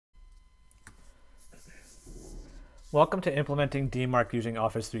Welcome to implementing DMARC using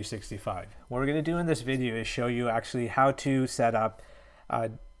Office 365. What we're going to do in this video is show you actually how to set up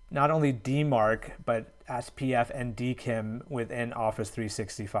not only DMARC, but SPF and DKIM within Office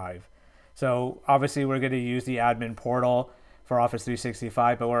 365. So obviously we're going to use the admin portal for Office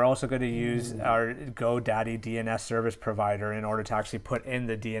 365, but we're also going to use our GoDaddy DNS service provider in order to actually put in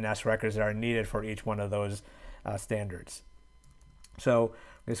the DNS records that are needed for each one of those standards. So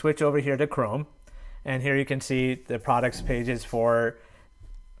we switch over here to Chrome. And here you can see the products pages for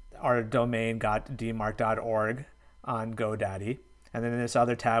our domain .demark.org on GoDaddy. And then in this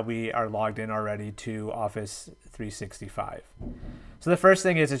other tab, we are logged in already to Office 365. So the first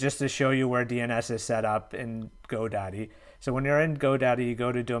thing is just to show you where DNS is set up in GoDaddy. So when you're in GoDaddy, you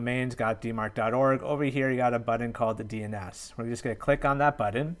go to domains.demark.org. Over here, you got a button called the DNS. We're just going to click on that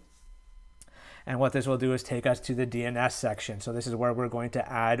button. And what this will do is take us to the DNS section. So this is where we're going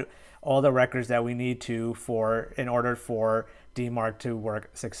to add all the records that we need to in order for DMARC to work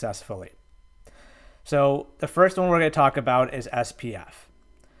successfully. So the first one we're going to talk about is SPF.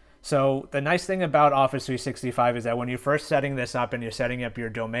 So the nice thing about Office 365 is that when you're first setting this up and you're setting up your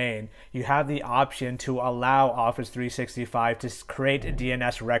domain, you have the option to allow Office 365 to create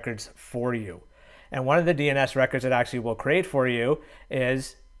DNS records for you. And one of the DNS records it actually will create for you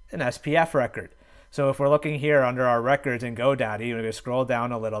is an SPF record. So if we're looking here under our records in GoDaddy, we're going to scroll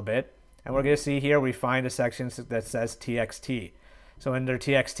down a little bit, and we're going to see here we find a section that says TXT. So under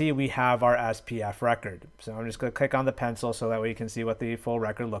TXT, we have our SPF record. So I'm just going to click on the pencil so that we can see what the full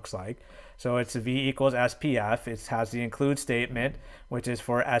record looks like. So it's V equals SPF. It has the include statement, which is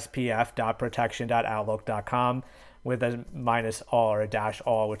for spf.protection.outlook.com with a -all or a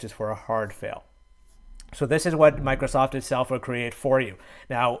 -all, which is for a hard fail. So this is what Microsoft itself will create for you.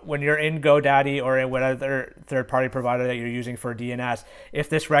 Now, when you're in GoDaddy or in whatever third-party provider that you're using for DNS, if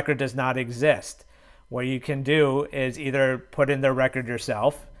this record does not exist, what you can do is either put in the record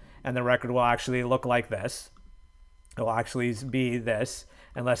yourself, and the record will actually look like this. It will actually be this,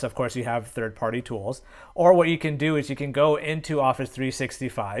 unless, of course, you have third-party tools. Or what you can do is you can go into Office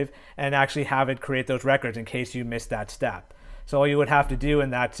 365 and actually have it create those records in case you missed that step. So all you would have to do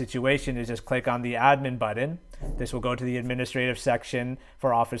in that situation is just click on the admin button. This will go to the administrative section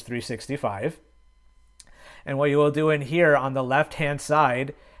for Office 365. And what you will do in here on the left-hand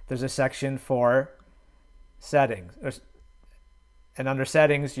side, there's a section for settings. And under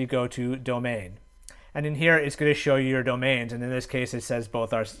settings, you go to domain. And in here, it's going to show you your domains. And in this case, it says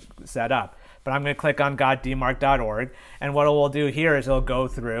both are set up. But I'm going to click on .demark.org. And what it will do here is it'll go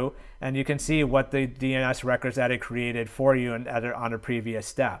through, and you can see what the DNS records that it created for you on a previous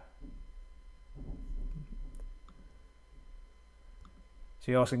step.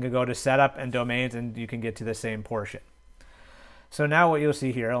 So you also can go to setup and domains, and you can get to the same portion. So now what you'll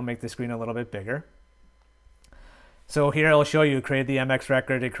see here, I'll make the screen a little bit bigger. So here it'll show you create the MX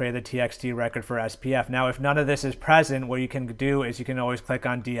record, it create the TXT record for SPF. Now, if none of this is present, what you can do is you can always click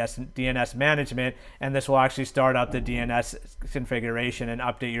on DNS management, and this will actually start up the DNS configuration and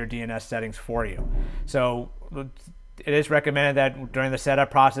update your DNS settings for you. So it is recommended that during the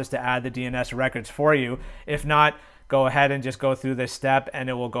setup process to add the DNS records for you. If not, go ahead and just go through this step, and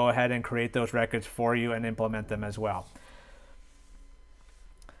it will go ahead and create those records for you and implement them as well.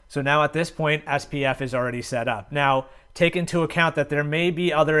 So now at this point, SPF is already set up. Now, take into account that there may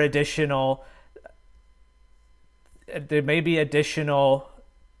be other additional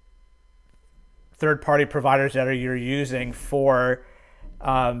third-party providers that you're using for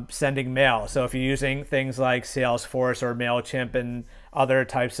sending mail. So if you're using things like Salesforce or MailChimp and other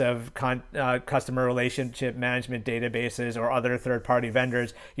types of customer relationship management databases or other third-party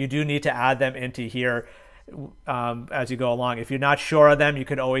vendors, you do need to add them into here as you go along. If you're not sure of them, you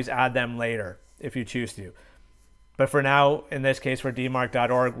could always add them later if you choose to. But for now, in this case for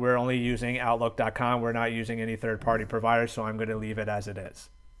demark.org, we're only using outlook.com. We're not using any third-party providers, so I'm going to leave it as it is.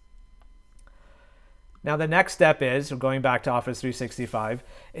 Now the next step is, going back to Office 365,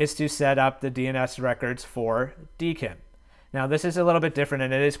 is to set up the DNS records for DKIM. Now this is a little bit different,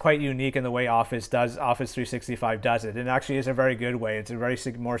 and it is quite unique in the way Office 365 does it. It actually is a very good way. It's a very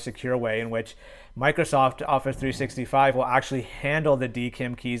more secure way in which Microsoft Office 365 will actually handle the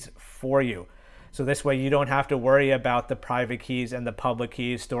DKIM keys for you. So this way you don't have to worry about the private keys and the public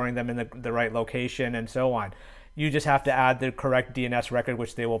keys, storing them in the right location and so on. You just have to add the correct DNS record,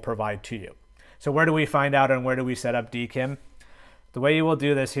 which they will provide to you. So where do we find out and where do we set up DKIM? The way you will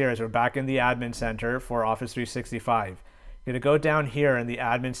do this here is we're back in the admin center for Office 365. You're going to go down here in the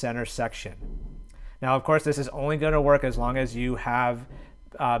admin center section. Now, of course, this is only going to work as long as you have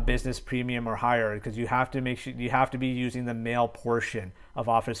Business Premium or higher, because you have to make sure you have to be using the mail portion of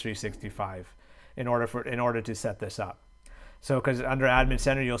Office 365. in order to set this up. So because under Admin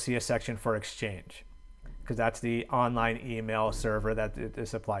Center, you'll see a section for Exchange, because that's the online email server that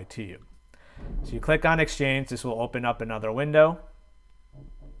is applied to you. So you click on Exchange, this will open up another window.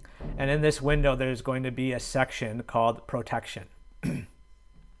 And in this window, there's going to be a section called Protection.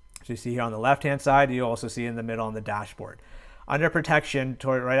 So you see here on the left-hand side, you also see in the middle on the dashboard. Under Protection,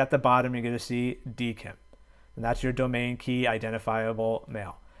 right at the bottom, you're going to see DKIM. And that's your domain key identifiable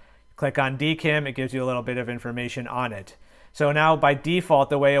mail. Click on DKIM, it gives you a little bit of information on it. So now by default,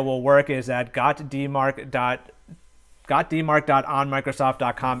 the way it will work is that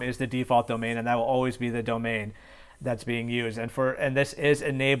gotdmark.onmicrosoft.com is the default domain, and that will always be the domain that's being used. And this is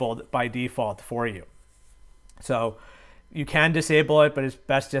enabled by default for you. So you can disable it, but it's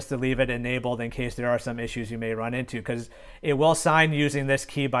best just to leave it enabled in case there are some issues you may run into, because it will sign using this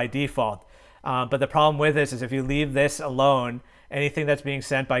key by default. But the problem with this is if you leave this alone, anything that's being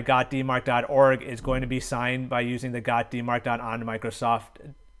sent by gotdmark.org is going to be signed by using the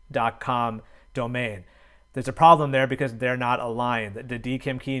gotdmark.onmicrosoft.com domain. There's a problem there because they're not aligned. The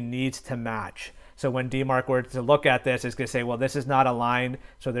DKIM key needs to match. So when DMARC were to look at this, it's going to say, well, this is not aligned,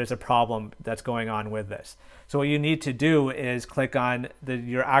 so there's a problem that's going on with this. So what you need to do is click on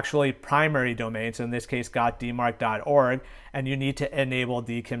your actually primary domain, so in this case, gotdmark.org, and you need to enable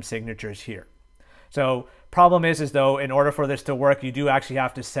DKIM signatures here. So problem is though, in order for this to work, you do actually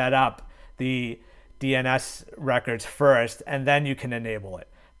have to set up the DNS records first, and then you can enable it.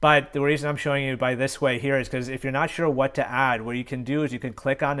 But the reason I'm showing you by this way here is because if you're not sure what to add, what you can do is you can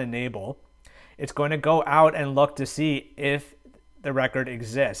click on Enable. It's going to go out and look to see if the record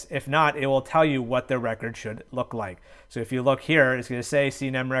exists. If not, it will tell you what the record should look like. So if you look here, it's going to say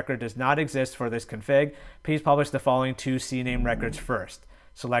CNAME record does not exist for this config. Please publish the following two CNAME records first.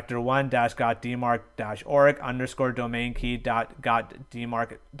 Selector 1-gotdmark-org _ domain key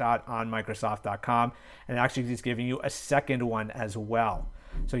 .gotdmark.onmicrosoft.com, and actually is giving you a second one as well.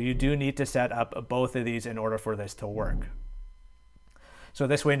 So you do need to set up both of these in order for this to work. So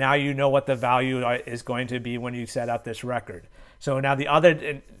this way now you know what the value is going to be when you set up this record. So now the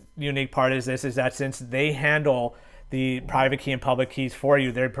other unique part is that since they handle the private key and public keys for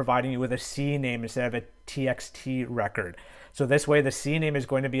you, they're providing you with a CNAME instead of a TXT record. So this way the CNAME is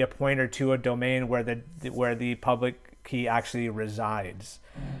going to be a pointer to a domain where the public key actually resides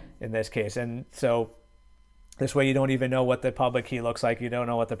in this case. And so this way you don't even know what the public key looks like, you don't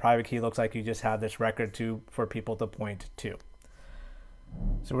know what the private key looks like, you just have this record for people to point to.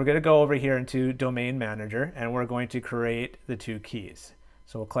 So we're going to go over here into Domain Manager, and we're going to create the two keys.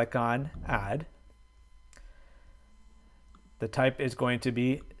 So we'll click on Add. The type is going to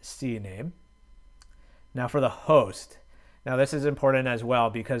be CNAME. Now for the host. Now this is important as well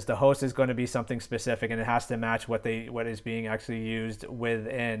because the host is going to be something specific, and it has to match what is being actually used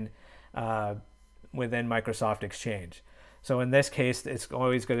within Microsoft Exchange. So in this case, it's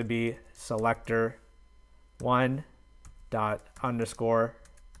always going to be selector 1 _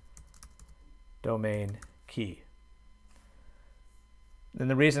 domain key. And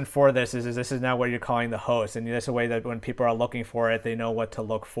the reason for this is this is now what you're calling the host, and this is a way that when people are looking for it, they know what to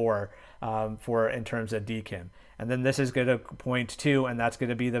look for in terms of DKIM. And then this is going to point to, and that's going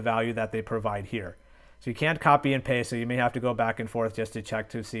to be the value that they provide here. So you can't copy and paste, so you may have to go back and forth just to check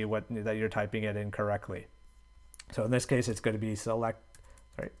to see that you're typing it in correctly. So in this case, it's going to be selector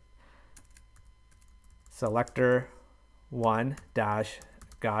 1 -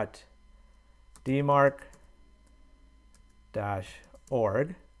 gotdmark-org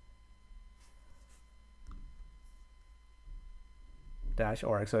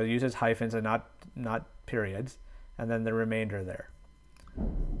so it uses hyphens and not periods, and then the remainder there.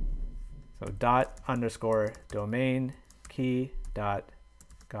 So _ domain key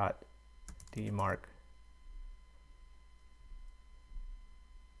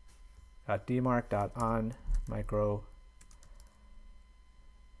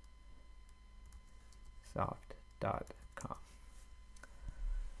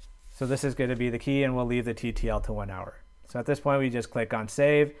So this is going to be the key, and we'll leave the TTL to 1 hour. So at this point, we just click on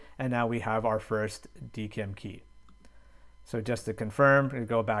Save, and now we have our first DKIM key. So just to confirm, we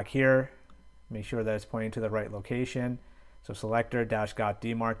go back here, make sure that it's pointing to the right location. So selector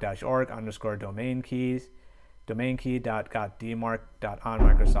 -gotdmark-org _ domain keys, domain key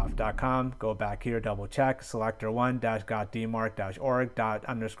 .gotdmark.onmicrosoft.com. Go back here, double check, selector 1 -gotdmark-org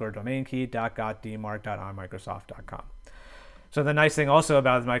 _ domain key .gotdmark.onmicrosoft.com. So the nice thing also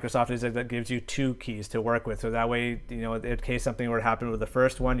about Microsoft is that it gives you two keys to work with. So that way, in case something were to happen with the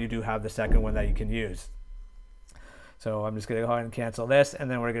first one, you do have the second one that you can use. So I'm just going to go ahead and cancel this, and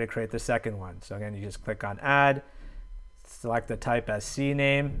then we're going to create the second one. So again, you just click on Add, select the type as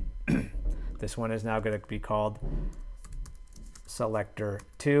CNAME. this one is now going to be called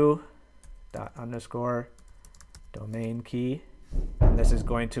selector2 dot underscore domain key, and this is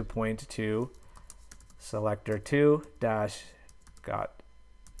going to point to selector2 dash got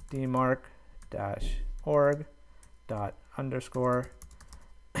DMARC dash org dot underscore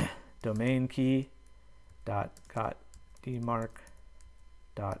domain key dot got DMARC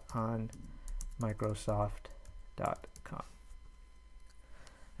dot on Microsoft.com.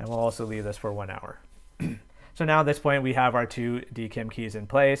 And we'll also leave this for 1 hour. So now at this point we have our two DKIM keys in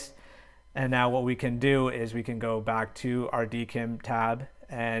place. And now what we can do is we can go back to our DKIM tab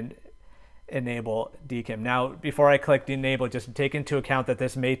and enable DKIM. Now, before I click enable, just take into account that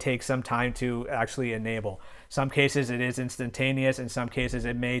this may take some time to actually enable. Some cases it is instantaneous. In some cases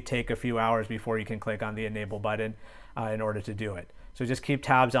it may take a few hours before you can click on the enable button in order to do it. So just keep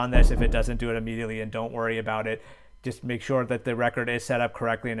tabs on this if it doesn't do it immediately, and don't worry about it. Just make sure that the record is set up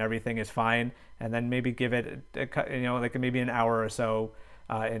correctly and everything is fine, and then maybe give it like maybe an hour or so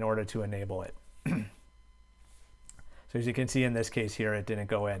in order to enable it. So as you can see in this case here, it didn't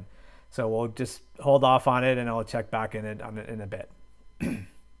go in. So we'll just hold off on it and I'll check back in it in a bit.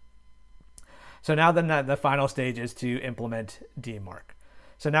 So now then the final stage is to implement DMARC.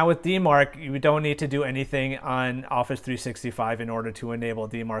 So now with DMARC, you don't need to do anything on Office 365 in order to enable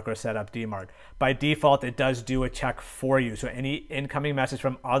DMARC or set up DMARC. By default, it does do a check for you. So any incoming message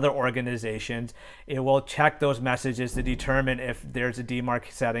from other organizations, it will check those messages to determine if there's a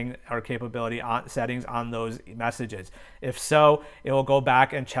DMARC setting or capability settings on those messages. If so, it will go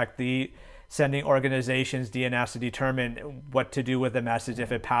back and check the sending organization's DNS to determine what to do with the message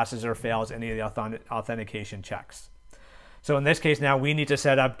if it passes or fails any of the authentication checks. So in this case now we need to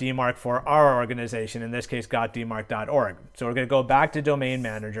set up DMARC for our organization, in this case gotdmarc.org. So we're going to go back to Domain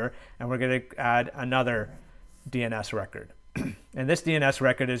Manager and we're going to add another DNS record. And this DNS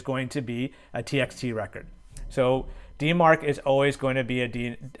record is going to be a TXT record. So DMARC is always going to be a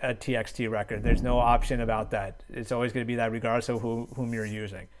TXT record. There's no option about that. It's always going to be that regardless of whom you're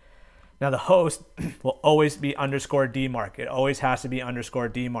using. Now the host will always be _DMARC. It always has to be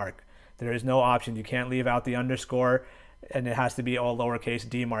 _DMARC. There is no option. You can't leave out the underscore, and it has to be all lowercase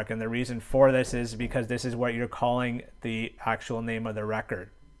DMARC. And the reason for this is because this is what you're calling the actual name of the record.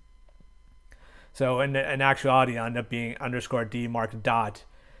 So in actuality, it'll end up being _DMARC dot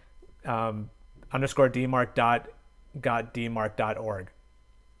 _DMARC dot got DMARC.org.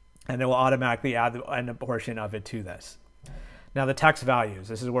 And it will automatically add a portion of it to this. Now the text values,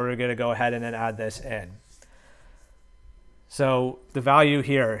 this is where we're going to go ahead and then add this in. So the value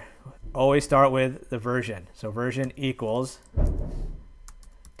here, always start with the version. So version equals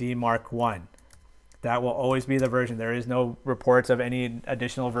DMARC1. That will always be the version. There is no reports of any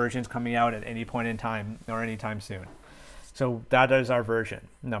additional versions coming out at any point in time or anytime soon. So that is our version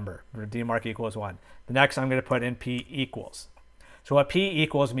number, DMARC equals 1. The next I'm going to put in P equals. So what P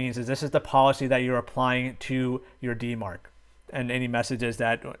equals means is this is the policy that you're applying to your DMARC and any messages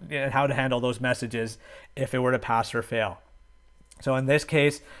that, how to handle those messages if it were to pass or fail. So in this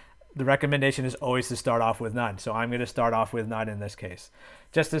case, the recommendation is always to start off with none. So I'm going to start off with none in this case,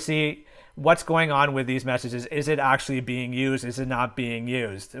 just to see what's going on with these messages. Is it actually being used? Is it not being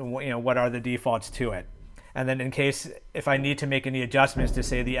used? What are the defaults to it? And then in case if I need to make any adjustments to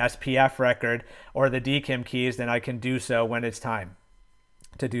say the SPF record or the DKIM keys, then I can do so when it's time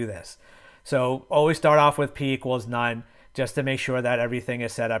to do this. So always start off with P equals none, just to make sure that everything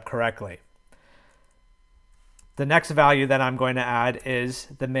is set up correctly. The next value that I'm going to add is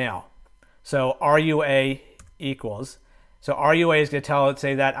the mail. So RUA equals. So RUA is going to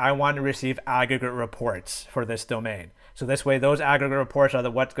say that I want to receive aggregate reports for this domain. So this way, those aggregate reports are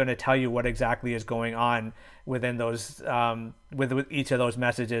what's going to tell you what exactly is going on within those, with each of those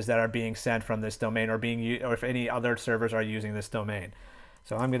messages that are being sent from this domain or or if any other servers are using this domain.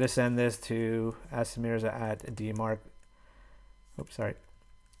 So I'm going to send this to asmirza@dmarc. Oops, sorry.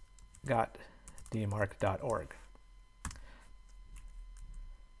 Got DMARC.org.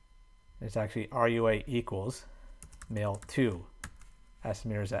 It's actually RUA equals mail2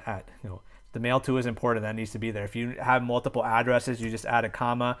 asmirza@. The mail2 is important. That needs to be there. If you have multiple addresses, you just add a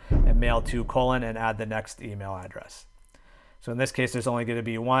comma and mail2 : and add the next email address. So in this case, there's only going to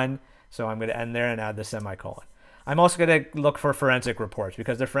be one. So I'm going to end there and add the semicolon. I'm also going to look for forensic reports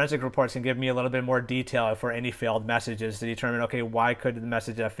because the forensic reports can give me a little bit more detail for any failed messages to determine, okay, why could the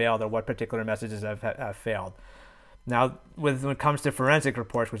message have failed or what particular messages have failed. Now, when it comes to forensic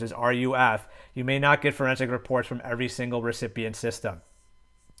reports, which is RUF, you may not get forensic reports from every single recipient system.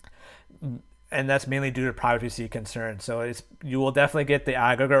 And that's mainly due to privacy concerns. So you will definitely get the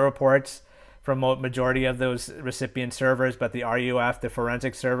aggregate reports from majority of those recipient servers, but the RUF, the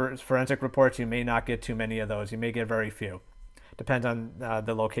forensic reports, you may not get too many of those. You may get very few. Depends on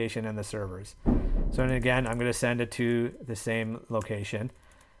the location and the servers. So then again, I'm going to send it to the same location,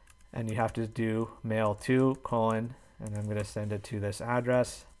 and you have to do mail to : and I'm going to send it to this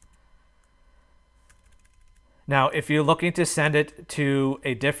address. Now, if you're looking to send it to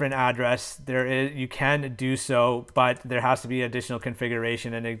a different address, you can do so, but there has to be additional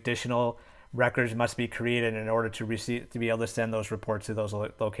configuration and additional records must be created in order to be able to send those reports to those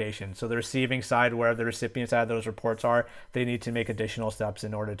locations. So the receiving side, where the recipient side of those reports are, they need to make additional steps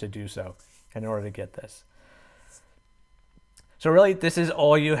in order to do so, in order to get this. So really, this is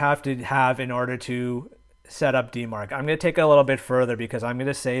all you have to have in order to set up DMARC. I'm going to take it a little bit further, because I'm going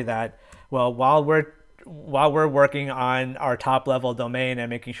to say that, well, while we're working on our top level domain and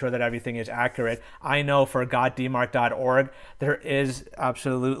making sure that everything is accurate, I know for gotdmarc.org, there is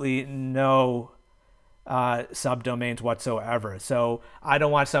absolutely no subdomains whatsoever. So I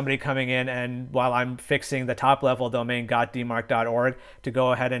don't want somebody coming in and, while I'm fixing the top level domain gotdmarc.org, to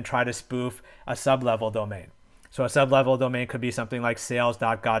go ahead and try to spoof a sub-level domain. So a sub-level domain could be something like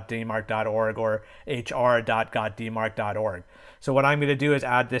sales.gotdmarc.org or hr.gotdmarc.org. So what I'm going to do is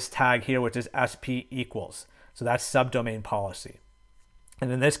add this tag here, which is SP equals. So that's subdomain policy. And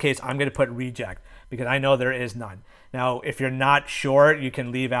in this case, I'm going to put reject, because I know there is none. Now, if you're not sure, you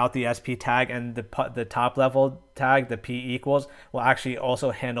can leave out the SP tag, and the top level tag, the P equals, will actually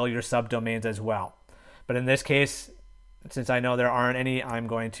also handle your subdomains as well. But in this case, since I know there aren't any, I'm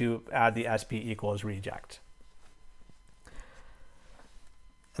going to add the SP equals reject.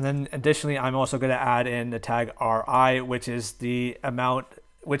 And then additionally, I'm also going to add in the tag RI, which is the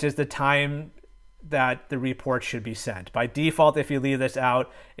time that the report should be sent. By default, if you leave this out,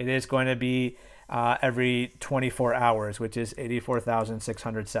 it is going to be every 24 hours, which is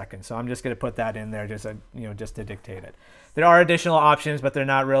 84,600 seconds. So I'm just going to put that in there just to dictate it. There are additional options, but they're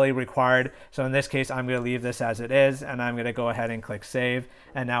not really required. So in this case, I'm going to leave this as it is, and I'm going to go ahead and click save.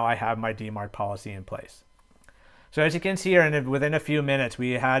 And now I have my DMARC policy in place. So as you can see here, within a few minutes,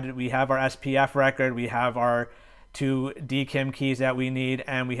 we have our SPF record, we have our 2 DKIM keys that we need,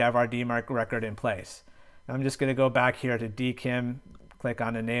 and we have our DMARC record in place. I'm just going to go back here to DKIM, click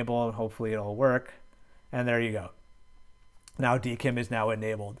on enable, and hopefully it'll work. And there you go. Now DKIM is now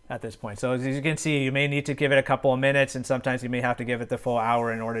enabled at this point. So as you can see, you may need to give it a couple of minutes, and sometimes you may have to give it the full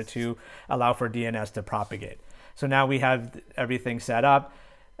hour in order to allow for DNS to propagate. So now we have everything set up.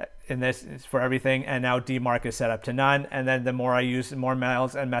 In this is for everything, and now DMARC is set up to none, and then the more I use, more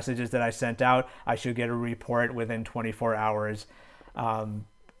mails and messages that I sent out, I should get a report within 24 hours of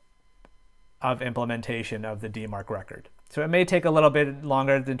implementation of the DMARC record. So it may take a little bit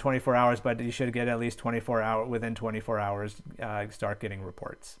longer than 24 hours, but you should get at least within 24 hours start getting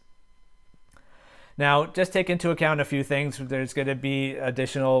reports. Now, just take into account a few things. There's going to be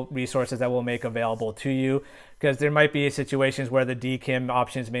additional resources that we'll make available to you, because there might be situations where the DKIM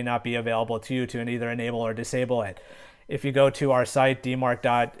options may not be available to you to either enable or disable it. If you go to our site,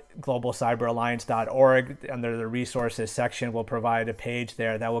 dmarc.globalcyberalliance.org, under the resources section, we'll provide a page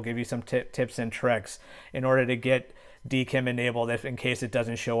there that will give you some tips and tricks in order to get DKIM enabled, if in case it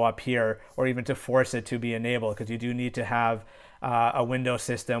doesn't show up here, or even to force it to be enabled, because you do need to have a Windows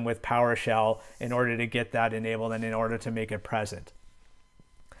system with PowerShell in order to get that enabled and in order to make it present.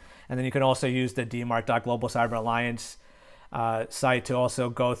 And then you can also use the dmarc.globalcyberalliance site to also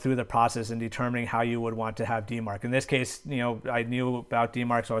go through the process in determining how you would want to have DMARC. In this case, I knew about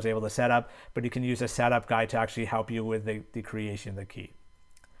DMARC, so I was able to set up, but you can use a setup guide to actually help you with the creation of the key.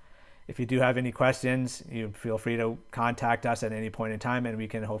 If you do have any questions, you feel free to contact us at any point in time, and we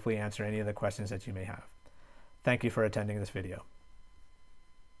can hopefully answer any of the questions that you may have. Thank you for attending this video.